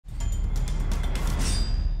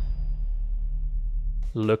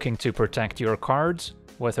Looking to protect your cards?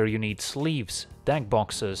 Whether you need sleeves, deck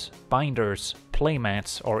boxes, binders,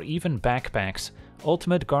 playmats, or even backpacks,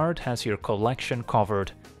 Ultimate Guard has your collection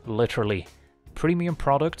covered. Literally. Premium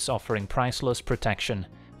products offering priceless protection.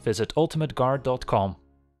 Visit ultimateguard.com.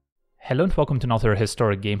 Hello and welcome to another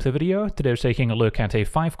historic gameplay video. Today we're taking a look at a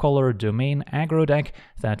 5-color domain aggro deck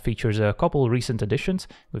that features a couple recent additions.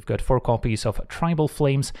 We've got 4 copies of Tribal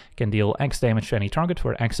Flames, can deal X damage to any target,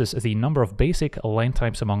 where X is the number of basic land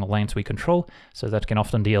types among lands we control, so that can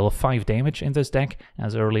often deal 5 damage in this deck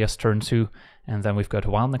as early as turn 2. And then we've got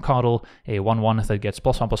Wild Nacatl, a 1/1 that gets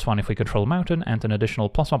 +1/+1 if we control a mountain, and an additional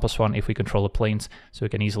 +1/+1 if we control a plains, so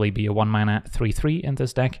it can easily be a 1-mana 3/3 in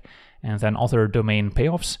this deck. And then other domain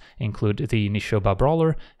payoffs include the Nishoba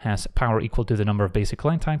Brawler, has power equal to the number of basic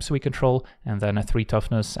land types we control, and then a 3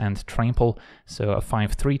 toughness and trample, so a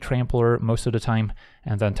 5/3 trampler most of the time.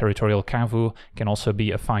 And then Territorial Kavu can also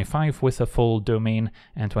be a 5/5 with a full domain,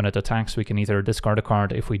 and when it attacks we can either discard a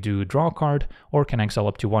card if we do draw a card, or can exile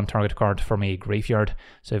up to 1 target card from a graveyard.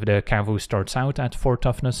 So if the Kavu starts out at 4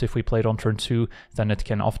 toughness, if we play it on turn 2, then it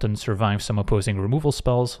can often survive some opposing removal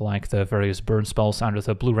spells, like the various burn spells under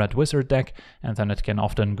the Blue-Red Wizard deck, and then it can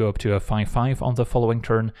often go up to a 5/5 on the following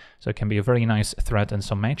turn, so it can be a very nice threat in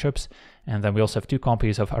some matchups. And then we also have 2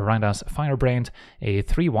 copies of Arada's Firebrand, a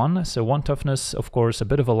 3/1, so 1 toughness, of course, a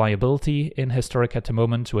bit of a liability in Historic at the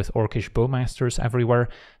moment with Orcish Bowmasters everywhere,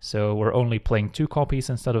 so we're only playing 2 copies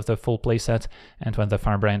instead of the full playset. And when the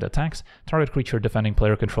Firebrand attacks, target creature defending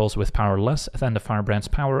player controls with power less than the Firebrand's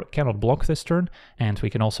power cannot block this turn, and we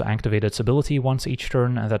can also activate its ability once each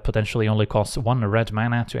turn, and that potentially only costs 1 red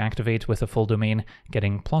mana to activate with a full domain,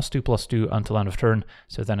 getting +2/+2 until end of turn,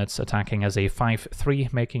 so then it's attacking as a 5/3,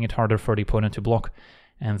 making it harder for the opponent to block.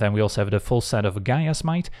 And then we also have the full set of Gaia's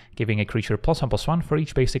Might, giving a creature +1/+1 for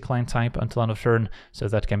each basic land type until end of turn, so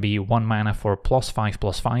that can be 1 mana for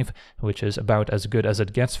 +5/+5, which is about as good as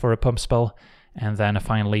it gets for a pump spell. And then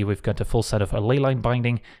finally we've got a full set of a Leyline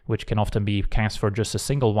Binding, which can often be cast for just a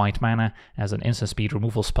single white mana as an instant speed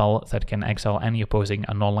removal spell that can exile any opposing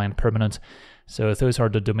non-land permanent. So those are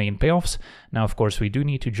the domain payoffs. Now of course we do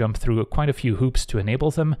need to jump through quite a few hoops to enable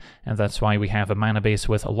them, and that's why we have a mana base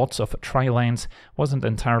with lots of tri-lands. Wasn't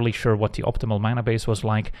entirely sure what the optimal mana base was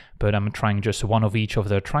like, but I'm trying just 1 of each of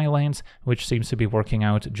the tri-lands, which seems to be working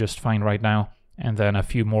out just fine right now. And then a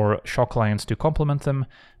few more shock lands to complement them,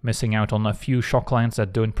 missing out on a few shock lands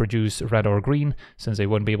that don't produce red or green, since they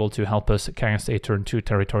won't be able to help us cast a turn 2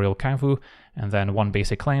 Territorial Kavu, and then 1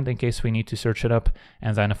 basic land in case we need to search it up,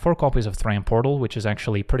 and then 4 copies of Thram Portal, which is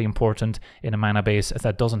actually pretty important in a mana base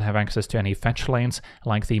that doesn't have access to any fetch lands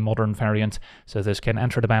like the modern variant, so this can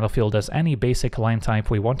enter the battlefield as any basic land type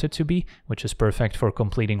we want it to be, which is perfect for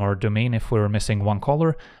completing our domain if we're missing 1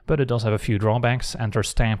 color, but it does have a few drawbacks. Enter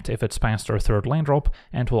stamped if it's past our 3rd land drop,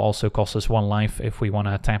 and will also cost us 1 life if we want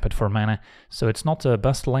to tap it for mana, so it's not the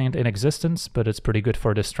best land in existence, but it's pretty good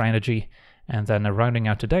for this strategy. And then rounding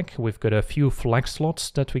out the deck, we've got a few flex slots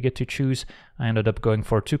that we get to choose. I ended up going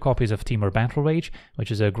for 2 copies of Temur Battle Rage,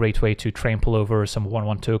 which is a great way to trample over some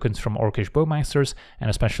 1/1 tokens from Orcish Bowmasters, and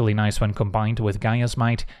especially nice when combined with Gaia's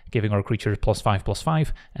Might, giving our creatures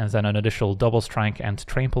 +5/+5, and then an additional double strike and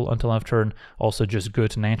trample until end of turn. Also just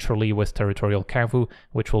good naturally with Territorial Kavu,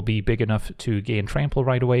 which will be big enough to gain trample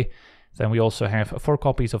right away. Then we also have 4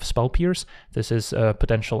 copies of Spell Pierce. This is a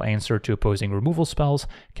potential answer to opposing removal spells,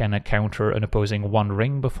 can counter an opposing 1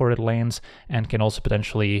 ring before it lands, and can also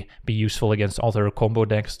potentially be useful against other combo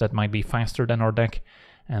decks that might be faster than our deck.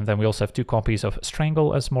 And then we also have 2 copies of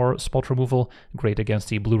Strangle as more spot removal, great against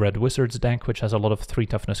the Blue-Red Wizards deck, which has a lot of 3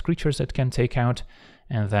 toughness creatures it can take out.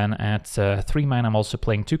 And then at 3 mana I'm also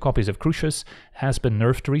playing 2 copies of Crucius. Has been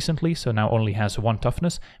nerfed recently, so now only has 1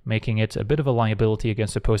 toughness, making it a bit of a liability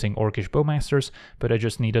against opposing Orcish Bowmasters, but I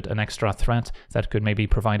just needed an extra threat that could maybe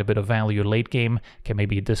provide a bit of value late game, can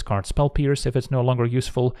maybe discard Spell Pierce if it's no longer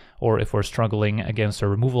useful, or if we're struggling against a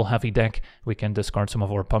removal heavy deck, we can discard some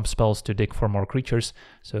of our pump spells to dig for more creatures,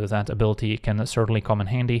 so that ability can certainly come in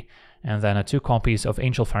handy. And then 2 copies of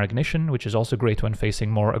Angelfire Ignition, which is also great when facing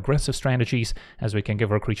more aggressive strategies, as we can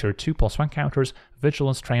give our creature 2/+1 counters,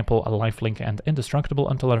 Vigilance, Trample, a lifelink, and Indestructible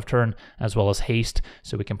until end of turn, as well as Haste,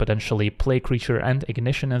 so we can potentially play creature and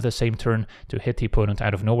Ignition in the same turn to hit the opponent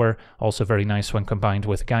out of nowhere. Also very nice when combined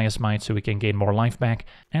with Gaia's Might, so we can gain more life back,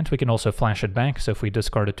 and we can also flash it back, so if we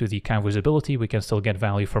discard it to the Kavu's ability, we can still get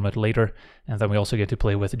value from it later. And then we also get to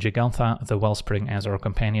play with Gigantha, the Wellspring, as our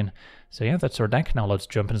companion. So yeah, that's our deck. Now let's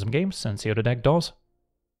jump into some games and see how the deck does.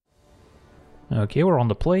 Okay, we're on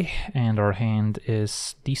the play, and our hand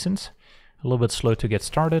is decent. A little bit slow to get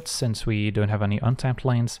started since we don't have any untapped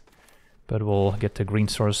lands. but we'll get the green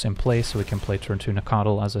source in place so we can play turn 2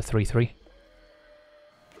 Nacatl as a 3-3.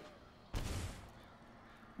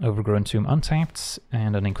 Overgrown Tomb untapped,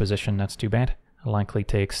 and an Inquisition, that's too bad. Likely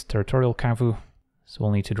takes Territorial Kavu, so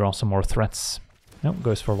we'll need to draw some more threats. Nope,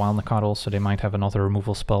 goes for Wild Nacatl, so they might have another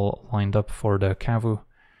removal spell lined up for the Kavu.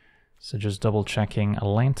 So just double checking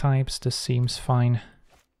land types, this seems fine.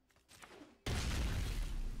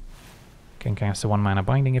 Can cast a 1-mana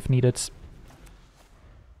Binding if needed.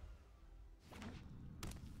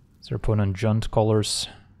 Their opponent Junt colors.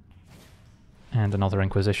 And another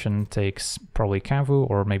Inquisition takes probably Kavu,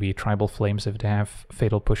 or maybe Tribal Flames if they have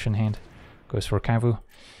Fatal Push in hand. Goes for Kavu.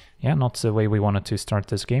 Yeah, not the way we wanted to start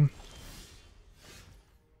this game.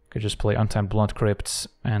 Could just play Untapped Blood Crypt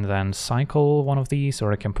and then cycle one of these,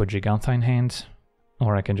 or I can put Giganta in hand.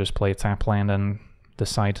 Or I can just play tap land and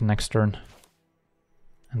decide next turn.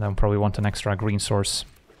 And then probably want an extra green source.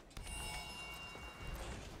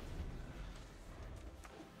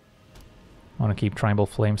 I want to keep Tribal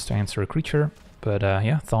Flames to answer a creature, but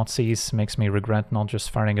yeah, Thoughtseize makes me regret not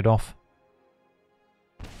just firing it off.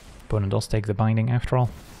 Opponent does take the Binding after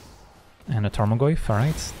all. And a Tarmogoyf,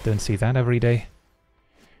 alright, don't see that every day.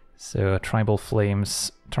 So Tribal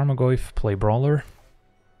Flames, Tarmogoyf, play Brawler.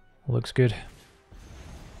 Looks good.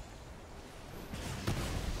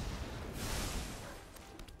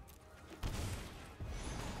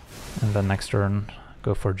 And then next turn,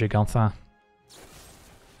 go for Giganta.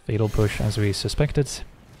 Fatal Push as we suspected.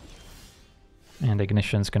 And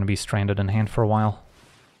Ignition's gonna be stranded in hand for a while.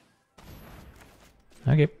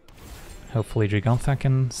 Okay. Hopefully Giganta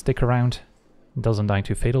can stick around. Doesn't die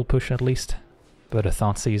to Fatal Push at least. But a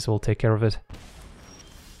Thoughtseize will take care of it.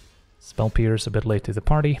 Spell Pierce a bit late to the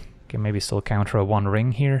party. Can maybe still counter a 1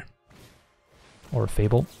 ring here. Or a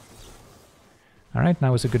Fable. Alright,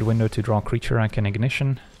 now is a good window to draw a creature I can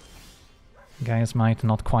Ignition. Gaia's Might,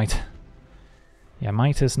 not quite. Yeah,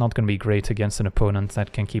 Might is not going to be great against an opponent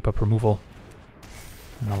that can keep up removal.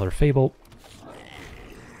 Another Fable.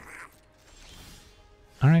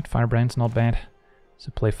 Alright, Firebrand's not bad.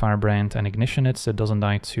 So play Firebrand and Ignition it so it doesn't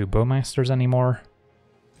die to Bowmasters anymore.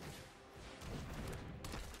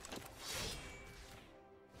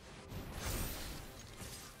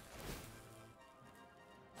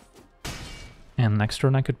 And next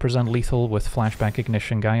turn I could present lethal with Flashback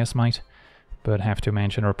Ignition Gaia's Might, but have to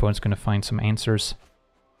imagine our opponent's going to find some answers.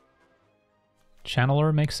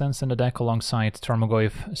 Channeler makes sense in the deck alongside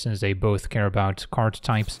Tarmogoyf, since they both care about card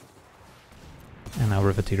types. And now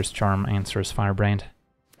Riveteer's Charm answers Firebrand.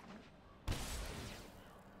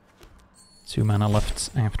 2 mana left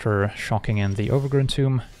after shocking in the Overgrown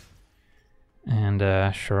Tomb.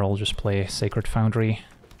 And sure, I'll just play Sacred Foundry.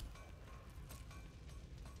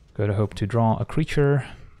 Go to hope to draw a creature.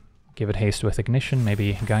 Give it haste with Ignition,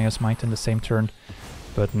 maybe Gaia's Might in the same turn.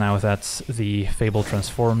 But now that the Fable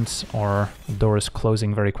transformed, our door is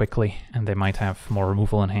closing very quickly, and they might have more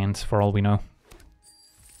removal in hand for all we know.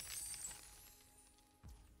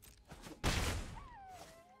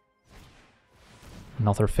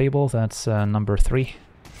 Another Fable, that's number 3.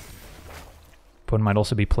 Opponent might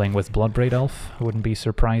also be playing with Bloodbraid Elf, wouldn't be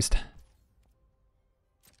surprised.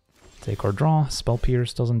 Take or draw, Spell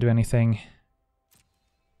Pierce doesn't do anything.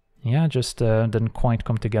 Yeah, just didn't quite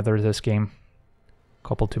come together this game.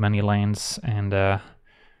 Couple too many lands, and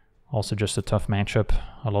also just a tough matchup.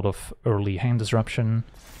 A lot of early hand disruption,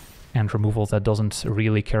 and removal that doesn't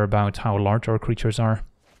really care about how large our creatures are.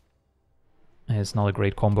 It's not a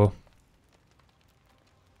great combo.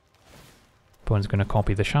 Opponent's gonna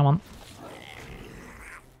copy the Shaman.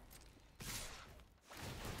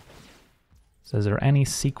 So is there any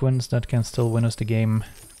sequence that can still win us the game?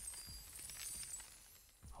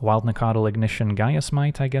 Wild Nacatl, Ignition, Gaia's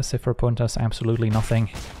Might, I guess, if our opponent has absolutely nothing.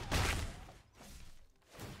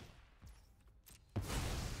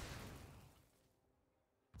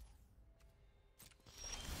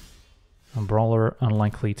 A Brawler,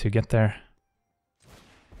 unlikely to get there.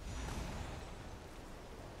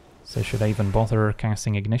 So should I even bother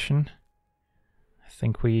casting Ignition? I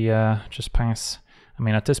think we just pass. I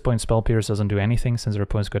mean, at this point Spell Pierce doesn't do anything since our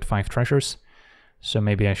opponent's got 5 treasures. So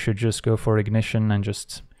maybe I should just go for Ignition and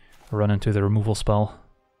just run into the removal spell.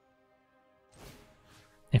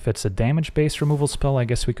 If it's a damage-based removal spell, I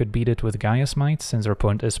guess we could beat it with Gaia's Might, since our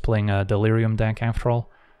opponent is playing a Delirium deck after all.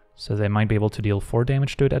 So they might be able to deal 4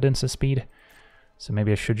 damage to it at instant speed. So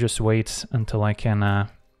maybe I should just wait until I can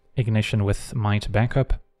Ignition with Might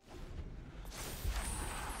backup.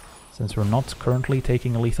 Since we're not currently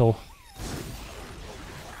taking a lethal.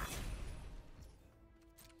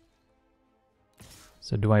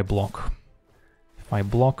 So do I block? If I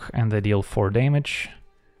block and they deal 4 damage,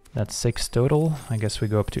 That's 6 total. I guess we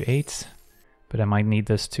go up to 8. But I might need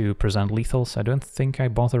this to present lethal, so I don't think I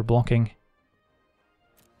bother blocking.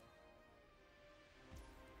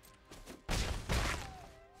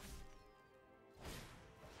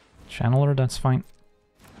 Channeler, that's fine.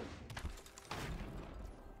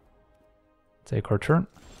 Take our turn.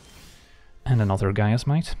 And another Gaia's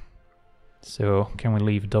Might. So, can we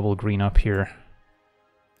leave double green up here?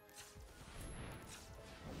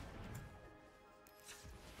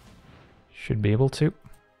 Should be able to.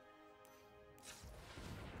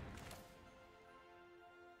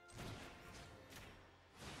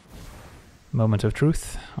 Moment of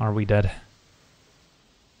truth. Are we dead?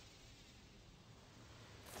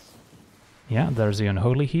 Yeah, there's the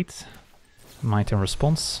Unholy Heat. Might in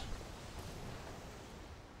response.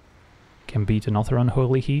 Can beat another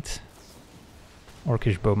Unholy Heat.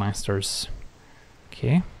 Orcish Bowmasters.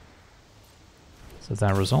 Okay. So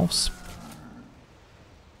that resolves.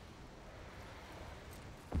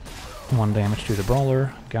 1 damage to the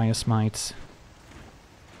Brawler. Gaia's Might.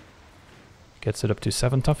 Gets it up to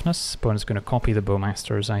 7 toughness. Opponent's gonna copy the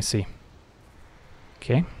Bowmasters, I see.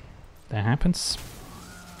 Okay. That happens.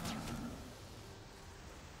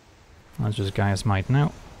 Let's just Gaia's Might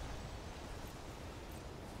now.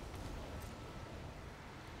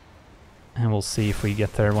 And we'll see if we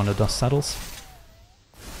get there when the dust settles.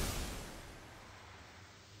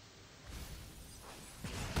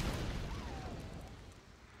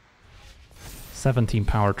 "17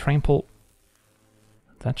 power trample."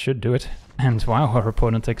 That should do it. And wow, our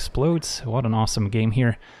opponent explodes. What an awesome game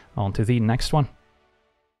here. On to the next one.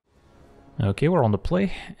 Okay, we're on the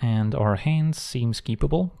play, and our hand seems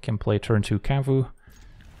keepable. Can play turn 2 Kavu,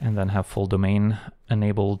 and then have full domain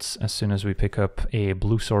enabled as soon as we pick up a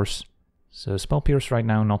blue source. So Spell Pierce right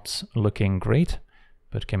now not looking great,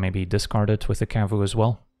 but can maybe discard it with the Kavu as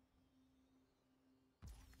well.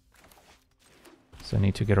 So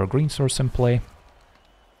need to get our green source in play.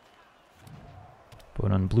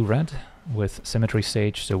 Put on blue-red with Symmetry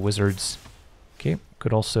Sage, so wizards. Okay,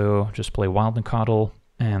 could also just play Wild Nacatl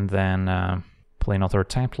and then play another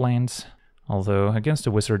tapped land. Although against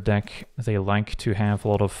the wizard deck, they like to have a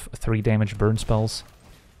lot of 3 damage burn spells.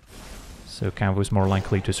 So Kavu's more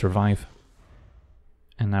likely to survive.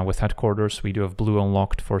 And now with Headquarters, we do have blue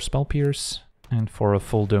unlocked for Spell Pierce, and for a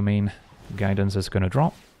full domain, Guidance is gonna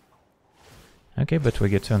drop. Okay, but we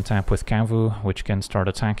get to untap with Kavu, which can start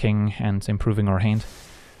attacking and improving our hand.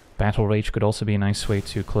 Battle Rage could also be a nice way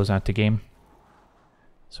to close out the game.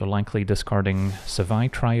 So likely discarding Savai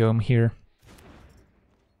Triome here.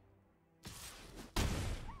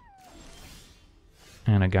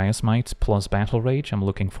 And a Gaia's Might plus Battle Rage, I'm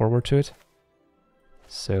looking forward to it.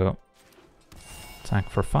 So, attack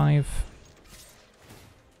for 5.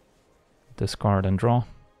 Discard and draw.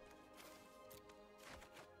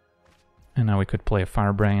 And now we could play a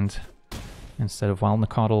Firebrand instead of Wild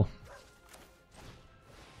Nacatl.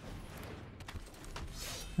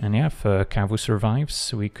 And yeah, if Kavu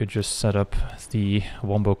survives, we could just set up the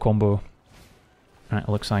Wombo combo. Alright,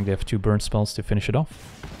 looks like they have 2 burn spells to finish it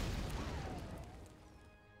off.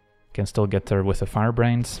 Can still get there with a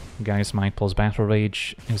Firebrand. Gaia's Might plus Battle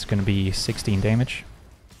Rage is going to be 16 damage.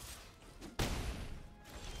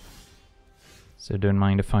 So don't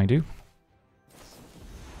mind if I do.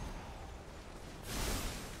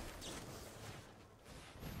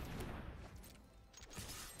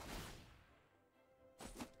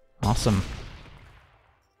 Awesome.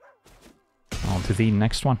 On to the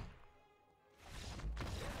next one.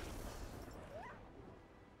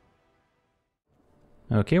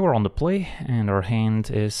 Okay, we're on the play, and our hand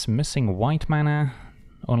is missing white mana,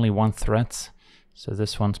 only 1 threat, so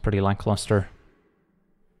this one's pretty lackluster.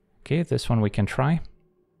 Okay, this one we can try.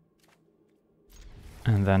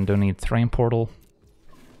 And then don't need Thrain Portal.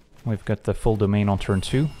 We've got the full domain on turn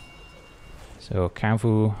 2. So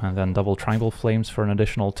Kavu, and then double Tribal Flames for an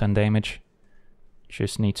additional 10 damage.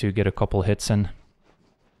 Just need to get a couple hits in.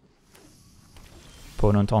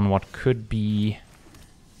 Opponent on what could be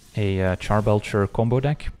a Charbelcher combo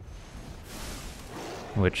deck,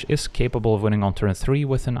 which is capable of winning on turn 3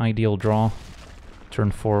 with an ideal draw.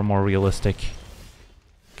 Turn 4 more realistic.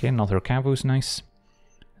 Okay, another Kavu's nice.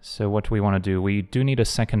 So what do we want to do? We do need a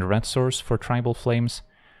second red source for Tribal Flames.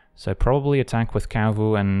 So I probably attack with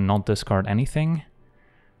Kavu and not discard anything.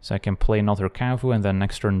 So I can play another Kavu and then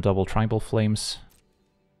next turn double Tribal Flames.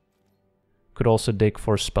 Could also dig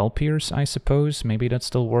for Spell Pierce, I suppose. Maybe that's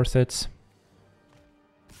still worth it.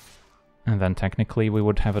 And then technically we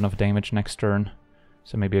would have enough damage next turn.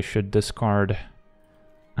 So maybe I should discard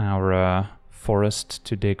our Forest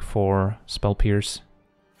to dig for Spell Pierce.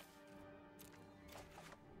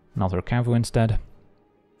 Another Kavu instead.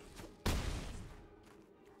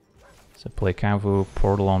 So play Kavu,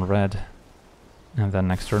 Portal on red, and then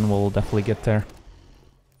next turn we'll definitely get there.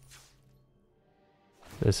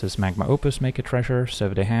 This is Magma Opus, make a treasure, so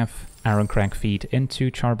if they have Ironcrag feed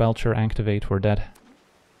into Charbelcher, activate, we're dead.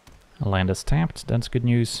 Land is tapped, that's good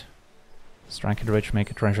news. Strike at Rich,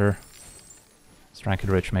 make a treasure. Strike at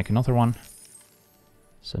Rich, make another one.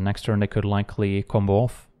 So next turn they could likely combo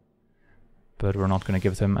off, but we're not going to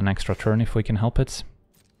give them an extra turn if we can help it.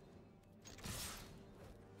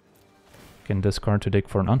 Can discard to dig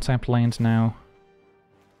for an untapped land now.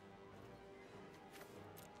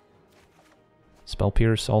 Spell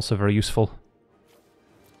Pierce, also very useful.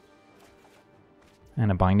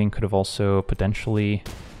 And a Binding could have also potentially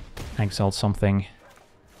exiled something.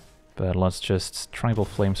 But let's just Tribal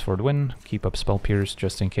Flames for the win, keep up Spell Pierce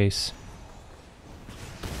just in case.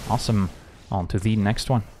 Awesome, on to the next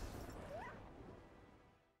one.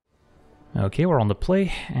 Okay, we're on the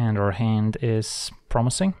play, and our hand is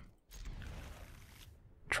promising.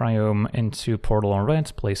 Triome into Portal on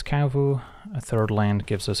red, plays Kavu. A third land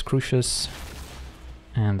gives us Crucius.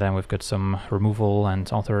 And then we've got some removal and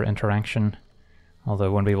other interaction, although I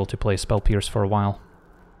won't be able to play Spell Pierce for a while.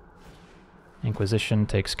 Inquisition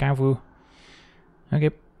takes Kavu.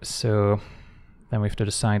 Okay, so then we have to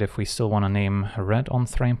decide if we still want to name a red on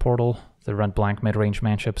Thrain Portal. The red-black mid-range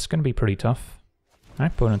matchup is going to be pretty tough. Our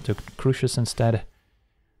opponent took Crucius instead.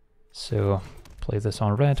 So play this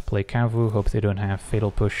on red, play Kavu, hope they don't have Fatal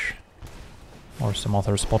Push or some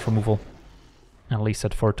other spot removal. At least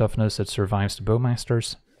at 4 toughness it survives the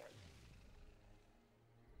Bowmasters.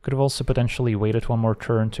 Could have also potentially waited one more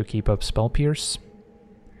turn to keep up Spell Pierce.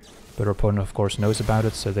 But our opponent of course knows about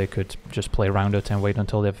it, so they could just play around it and wait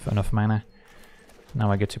until they have enough mana.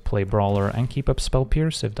 Now I get to play Brawler and keep up Spell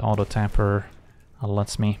Pierce if the auto tapper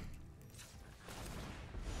lets me.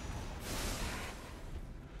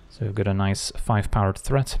 So we've got a nice 5-powered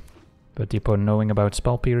threat, but the opponent knowing about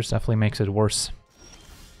Spell Pierce definitely makes it worse.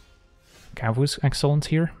 Kavu's excellent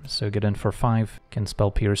here, so get in for 5, can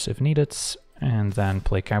Spell Pierce if needed, and then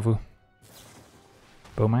play Kavu.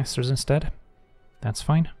 Bowmasters instead, that's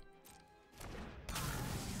fine.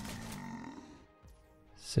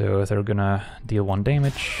 So they're gonna deal 1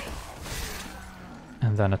 damage,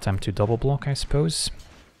 and then attempt to double block, I suppose.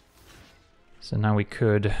 So now we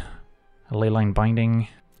could Leyline Binding,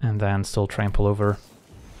 and then still trample over.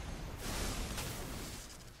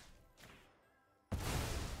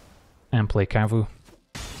 And play Kavu.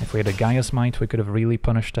 If we had a Gaia's Might, we could have really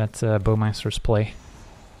punished that Bowmaster's play.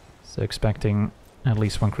 So expecting at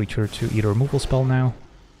least 1 creature to eat a removal spell now.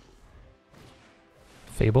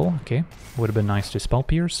 Fable, okay. Would have been nice to Spell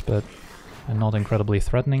Pierce, but not incredibly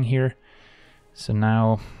threatening here. So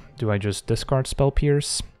now, do I just discard Spell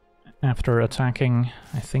Pierce after attacking?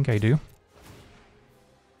 I think I do.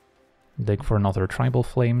 Dig for another Tribal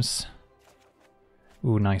Flames.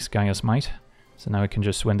 Ooh, nice Gaia's Might. So now we can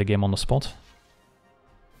just win the game on the spot.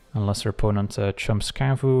 Unless our opponent chumps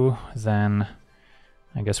Kavu, then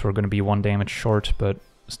I guess we're going to be 1 damage short, but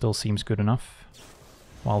still seems good enough.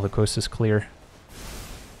 While the coast is clear.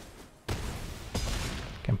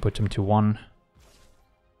 Can put him to 1.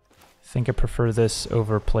 I think I prefer this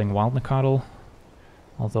over playing Wild Nacatl.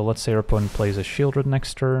 Although let's say our opponent plays a Shieldred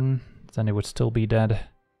next turn, then it would still be dead.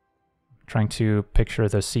 Trying to picture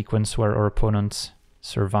the sequence where our opponent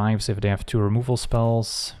survives if they have 2 removal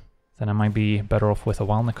spells, then I might be better off with a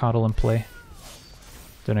Wild Nacatl in play.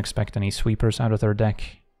 Don't expect any sweepers out of their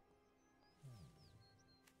deck.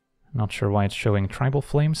 Not sure why it's showing Tribal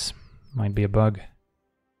Flames. Might be a bug.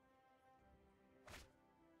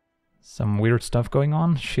 Some weird stuff going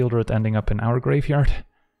on. Shieldred ending up in our graveyard.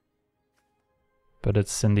 But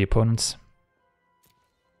it's in the opponent's.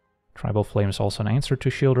 Tribal Flame is also an answer to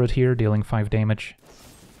Shieldred here, dealing 5 damage.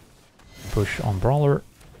 Push on Brawler.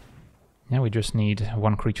 Yeah, we just need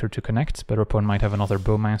 1 creature to connect, but our opponent might have another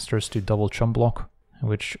Bowmasters to double chum block,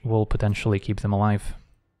 which will potentially keep them alive.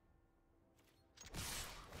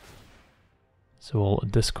 So we'll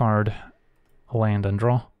discard a land and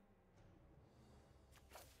draw.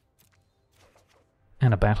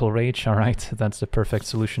 And a Battle Rage, alright, that's the perfect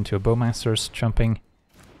solution to a Bowmasters chumping.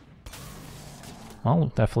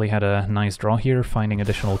 Well, definitely had a nice draw here, finding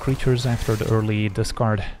additional creatures after the early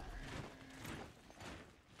discard.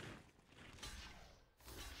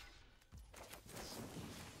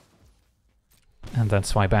 And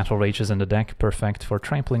that's why Battle Rage is in the deck, perfect for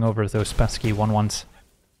trampling over those pesky 1/1s.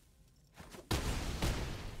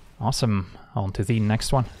 Awesome, on to the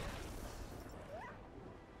next one.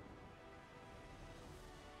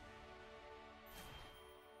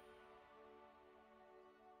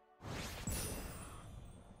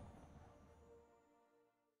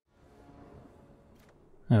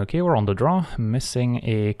 Okay, we're on the draw, missing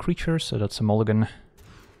a creature, so that's a mulligan.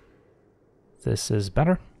 This is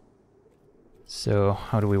better. So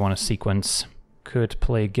how do we want to sequence? Could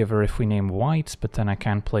play Giver if we name white, but then I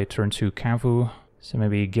can't play turn 2 Kavu, so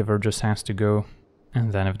maybe Giver just has to go.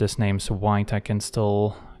 And then if this name's white, I can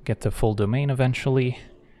still get the full domain eventually.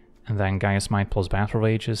 And then Gaia's Might plus Battle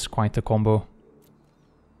Rage is quite the combo.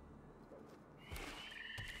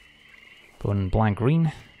 Put in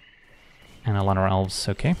black-green. And a lot of elves,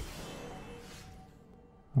 okay.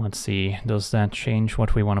 Let's see, does that change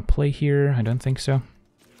what we want to play here? I don't think so.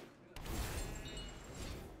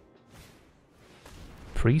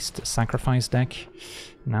 Priest, sacrifice deck.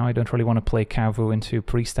 Now I don't really want to play Kavu into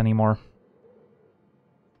Priest anymore.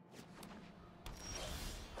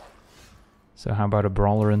 So how about a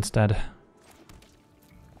Brawler instead?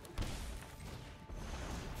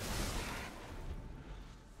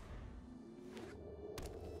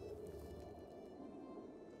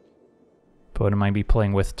 Opponent might be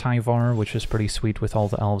playing with Tyvar, which is pretty sweet with all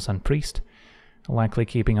the elves and priest. Likely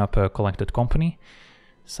keeping up a collected company.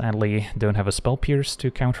 Sadly, don't have a Spell Pierce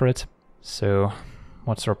to counter it. So,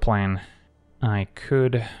 what's our plan? I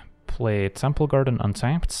could play Temple Garden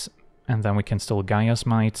untapped, and then we can still Gaia's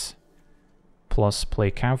Might, plus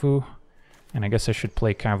play Kavu. And I guess I should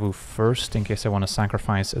play Kavu first, in case I want to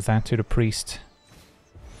sacrifice that to the priest.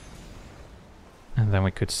 And then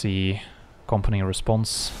we could see company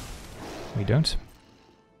response. We don't.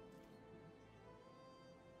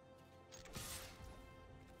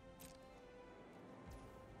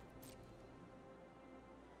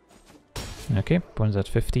 Okay, points at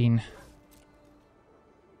 15.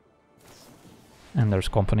 And there's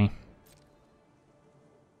company.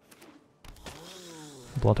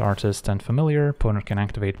 Blood Artist and Familiar. Opponent can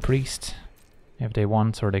activate Priest if they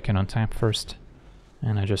want, or they can untap first.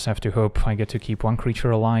 And I just have to hope I get to keep one creature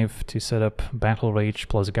alive to set up Battle Rage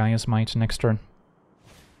plus Gaia's Might next turn.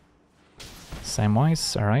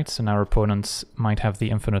 Samwise, alright, so now our opponents might have the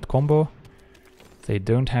infinite combo. They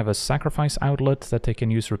don't have a sacrifice outlet that they can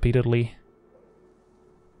use repeatedly.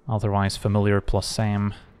 Otherwise, Familiar plus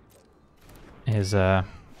Sam is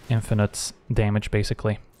infinite damage,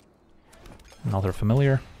 basically. Another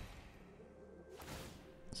Familiar.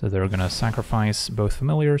 So they're gonna sacrifice both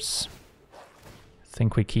Familiars.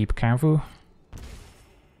 Think we keep Kavu.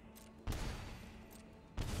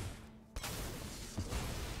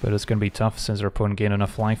 But it's gonna be tough since our opponent gained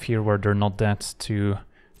enough life here where they're not dead to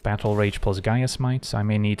Battle Rage plus Gaia's Might. So I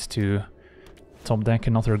may need to top deck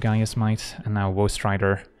another Gaia's Might, and now Woe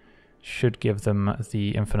Strider should give them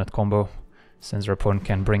the infinite combo, since our opponent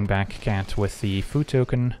can bring back Cat with the food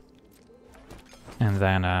token. And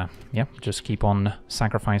then, yeah, just keep on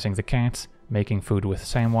sacrificing the cat, making food with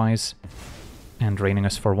Samwise, and draining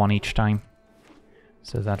us for 1 each time.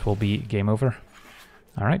 So that will be game over.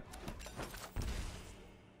 Alright.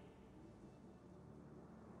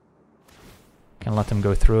 Can let them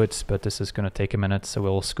go through it, but this is going to take a minute, so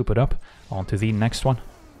we'll scoop it up. On to the next one.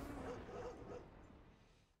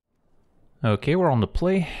 Okay, we're on the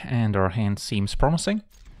play, and our hand seems promising.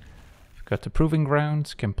 We've got the Proving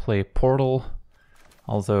Ground, can play Portal,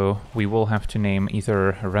 although we will have to name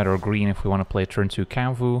either red or green if we want to play turn 2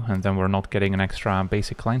 Kavu, and then we're not getting an extra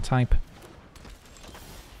basic land type.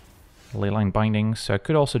 Leyline Binding, so I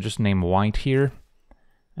could also just name white here,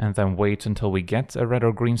 and then wait until we get a red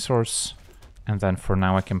or green source, and then for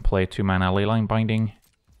now I can play 2 mana Leyline Binding.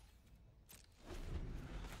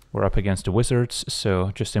 We're up against the wizards,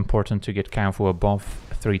 so just important to get Kavu above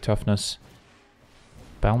 3 toughness.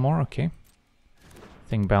 Balmor, okay. I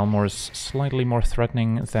think Balmor is slightly more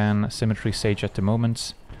threatening than Symmetry Sage at the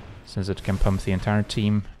moment, since it can pump the entire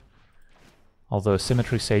team. Although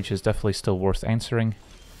Symmetry Sage is definitely still worth answering.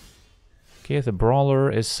 Okay, the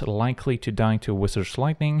Brawler is likely to die to Wizard's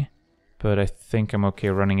Lightning, but I think I'm okay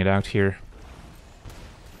running it out here.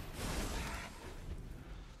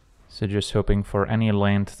 So just hoping for any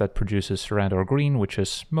land that produces red or green, which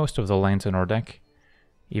is most of the lands in our deck,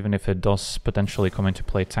 even if it does potentially come into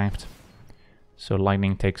play tapped. So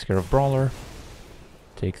Lightning takes care of Brawler.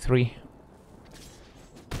 Take 3.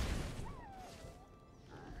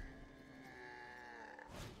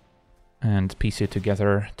 And piece it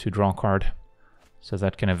together to draw a card. So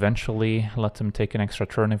that can eventually let them take an extra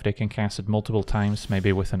turn if they can cast it multiple times,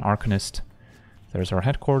 maybe with an Arcanist. There's our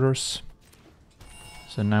headquarters.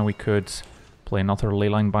 So now we could play another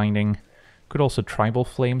Leyline Binding. Could also Tribal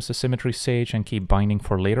Flames the Symmetry Sage and keep binding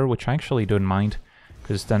for later, which I actually don't mind.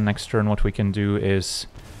 Because then next turn what we can do is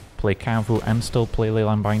play Kavu and still play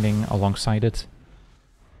Leyline Binding alongside it.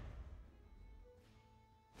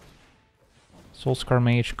 Soulscar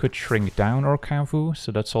Mage could shrink down our Kavu,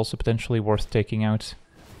 so that's also potentially worth taking out.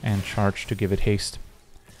 and charge to give it haste.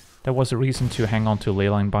 That was a reason to hang on to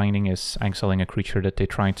Leyline Binding, is exiling a creature that they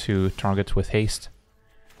try to target with haste.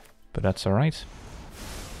 But that's alright.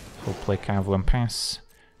 We'll play Kavu and pass.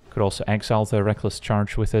 Could also exile the Reckless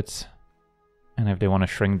Charge with it. And if they want to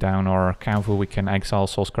shrink down our Kavu, we can exile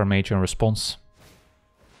Soulscar Mage in response.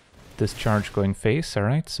 Discharge going face,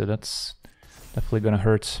 alright, so that's definitely gonna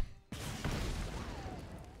hurt.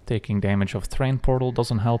 Taking damage of Thrain Portal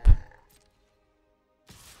doesn't help.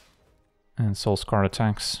 And Soulscar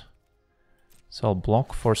attacks. So I'll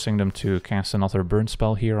block, forcing them to cast another burn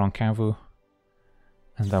spell here on Kavu.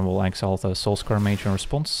 And then we'll exile the Soulscar Mage in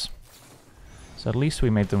response. So at least we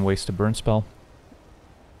made them waste a burn spell.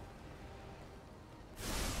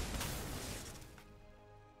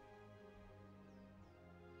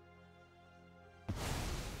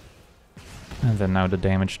 And then now the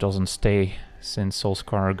damage doesn't stay, since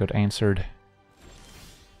Soulscar got answered.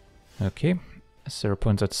 Okay, so their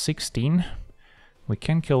opponent's at 16. We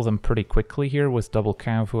can kill them pretty quickly here with double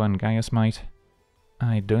Kavu and Gaia's Might.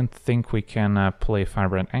 I don't think we can play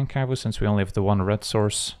Firebrand and Kavu, since we only have the one red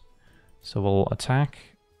source. So we'll attack.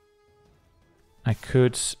 I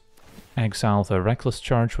could exile the Reckless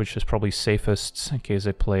Charge, which is probably safest in case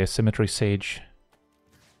I play a Symmetry Sage.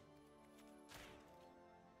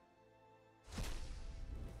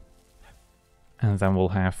 And then we'll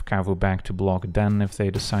have Kavu back to block Den if they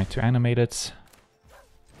decide to animate it.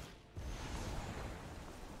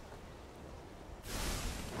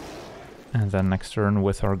 And then next turn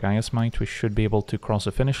with our Gaia's Might we should be able to cross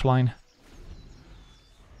the finish line.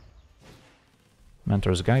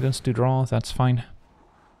 Mentor's Guidance to draw, that's fine.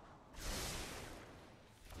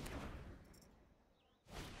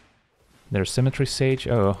 There's Symmetry Sage.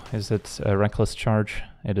 Oh, is it a Reckless Charge?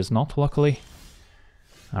 It is not, luckily.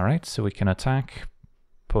 Alright, so we can attack.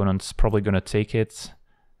 Opponent's probably gonna take it.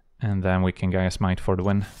 And then we can Gaia's Might for the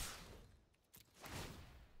win.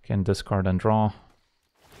 Can discard and draw.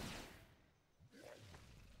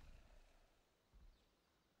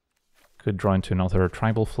 Could draw into another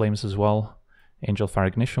Tribal Flames as well. Angel Fire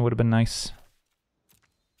Ignition would have been nice.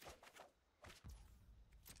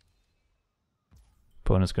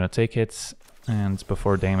 Opponent's gonna take it. And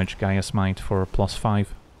before damage, Gaia's Might for +5.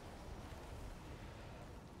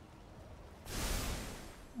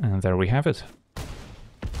 And there we have it.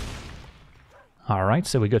 Alright,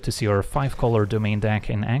 so we got to see our 5-color domain deck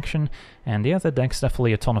in action, and yeah, the deck's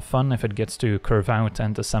definitely a ton of fun if it gets to curve out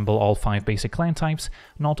and assemble all 5 basic clan types.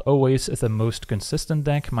 Not always the most consistent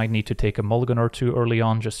deck, might need to take a mulligan or two early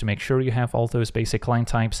on just to make sure you have all those basic clan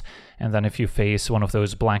types, and then if you face one of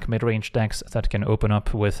those black mid-range decks that can open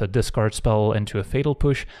up with a discard spell into a Fatal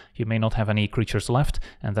Push, you may not have any creatures left,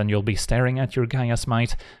 and then you'll be staring at your Gaia's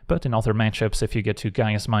Might, but in other matchups, if you get to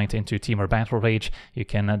Gaia's Might into Temur Battle Rage, you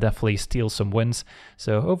can definitely steal some wins.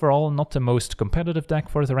 So overall, not the most competitive deck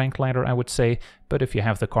for the rank ladder, I would say, but if you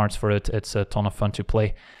have the cards for it, it's a ton of fun to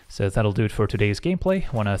play. So that'll do it for today's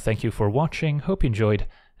gameplay. Want to thank you for watching, hope you enjoyed,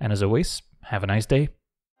 and as always, have a nice day.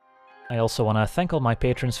 I also want to thank all my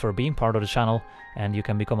patrons for being part of the channel, and you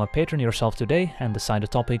can become a patron yourself today and decide the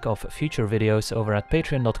topic of future videos over at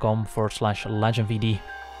patreon.com/LegenVD.